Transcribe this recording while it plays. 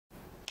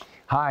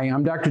Hi,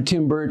 I'm Dr.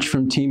 Tim Birch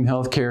from Team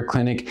Healthcare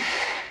Clinic.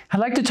 I'd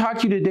like to talk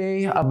to you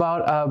today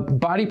about a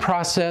body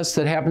process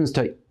that happens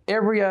to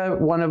every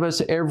one of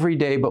us every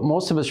day, but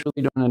most of us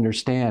really don't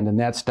understand, and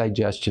that's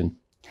digestion.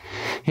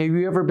 Have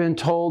you ever been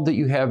told that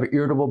you have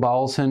irritable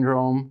bowel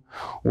syndrome,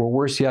 or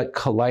worse yet,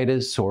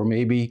 colitis, or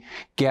maybe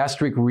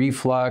gastric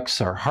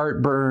reflux, or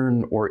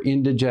heartburn, or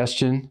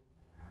indigestion,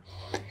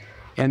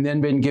 and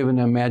then been given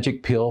a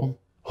magic pill,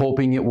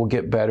 hoping it will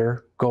get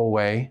better, go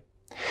away?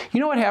 You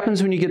know what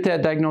happens when you get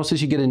that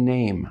diagnosis? You get a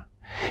name.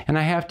 And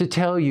I have to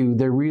tell you,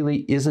 there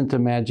really isn't a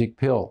magic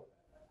pill.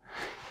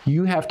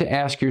 You have to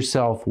ask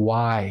yourself,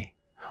 why?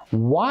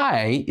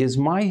 Why is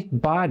my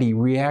body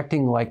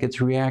reacting like it's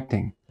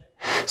reacting?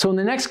 So in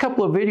the next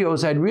couple of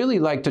videos, I'd really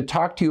like to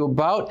talk to you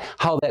about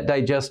how that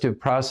digestive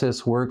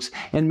process works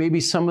and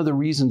maybe some of the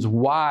reasons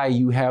why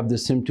you have the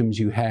symptoms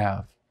you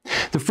have.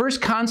 The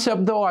first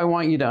concept, though, I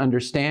want you to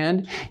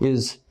understand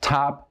is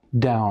top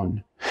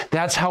down.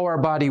 That's how our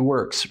body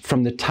works,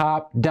 from the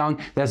top down.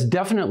 That's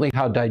definitely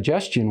how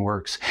digestion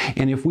works.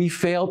 And if we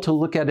fail to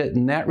look at it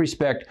in that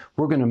respect,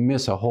 we're going to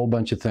miss a whole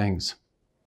bunch of things.